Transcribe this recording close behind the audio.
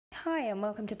Hi and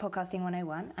welcome to Podcasting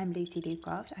 101. I'm Lucy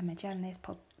Lucraft. I'm a journalist,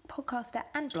 podcaster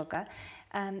and blogger,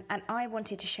 and I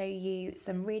wanted to show you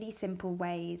some really simple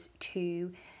ways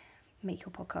to make your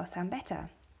podcast sound better.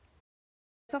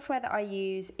 The software that I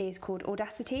use is called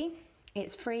Audacity.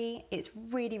 It's free, it's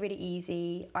really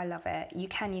easy, I love it. You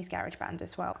can use GarageBand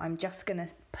as well. I'm just going to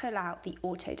pull out the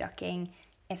auto ducking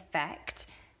effect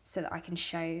so that I can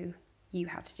show you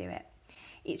how to do it.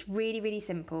 It's really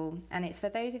simple, and it's for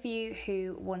those of you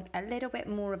who want a little bit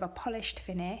more of a polished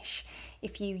finish.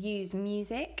 If you use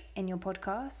music in your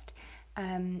podcast,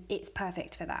 it's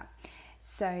perfect for that.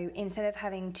 So instead of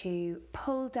having to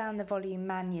pull down the volume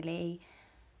manually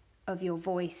of your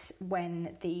voice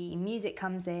when the music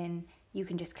comes in, you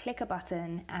can just click a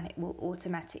button and it will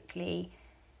automatically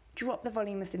drop the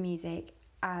volume of the music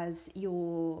as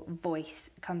your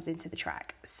voice comes into the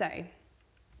track. So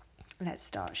let's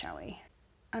start, shall we?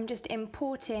 I'm just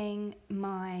importing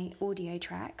my audio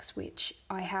tracks, which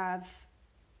I have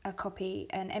a copy,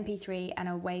 an MP3 and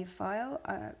a WAV file.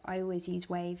 I always use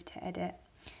WAV to edit.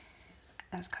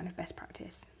 That's kind of best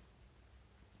practice.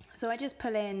 So I just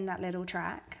pull in that little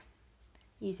track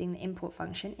using the import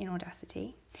function in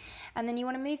Audacity. And then you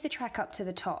want to move the track up to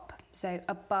the top, so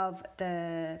above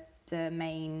the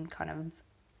main kind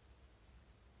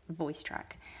of voice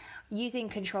track. Using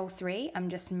Control-3, I'm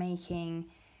just making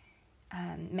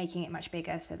it much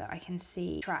bigger so that I can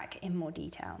see the track in more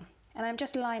detail. And I'm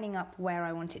just lining up where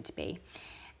I want it to be.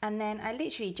 And then I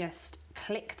literally just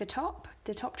click the top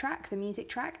track, the music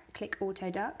track, click Auto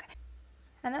Duck.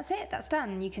 And that's it, that's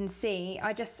done. You can see,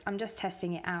 I'm just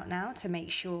testing it out now to make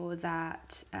sure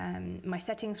that my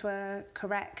settings were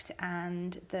correct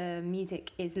and the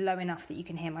music is low enough that you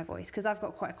can hear my voice, because I've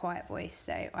got quite a quiet voice,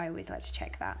 so I always like to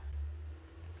check that.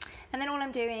 And then all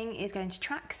I'm doing is going to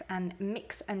tracks and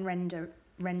mix and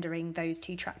rendering those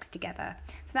two tracks together.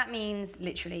 So that means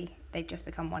literally they've just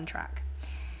become one track.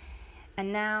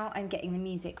 And now I'm getting the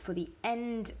music for the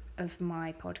end of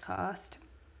my podcast.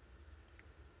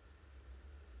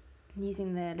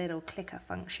 Using the little clicker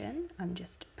function, I'm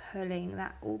just pulling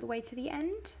that all the way to the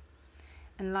end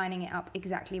and lining it up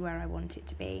exactly where I want it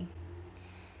to be.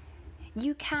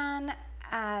 You can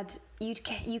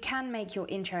make your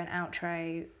intro and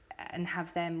outro and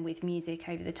have them with music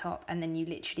over the top, and then you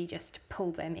literally just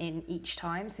pull them in each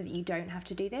time so that you don't have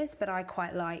to do this, but I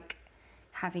quite like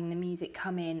having the music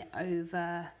come in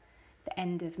over the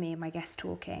end of me and my guest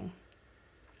talking.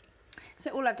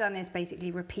 So all I've done is basically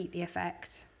repeat the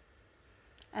effect,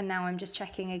 and now I'm just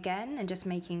checking again and just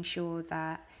making sure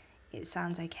that it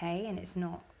sounds okay and it's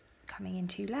not coming in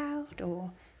too loud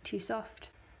or too soft.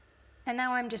 And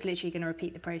now I'm just literally going to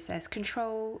repeat the process.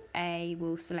 Control-A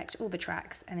will select all the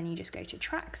tracks, and then you just go to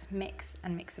Tracks, Mix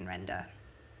and Render.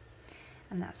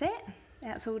 And that's it.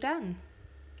 That's all done.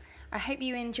 I hope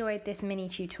you enjoyed this mini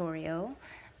tutorial.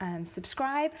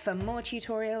 Subscribe for more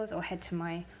tutorials or head to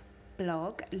my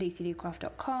blog,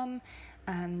 lucylucraft.com.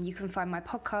 You can find my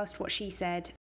podcast, What She Said,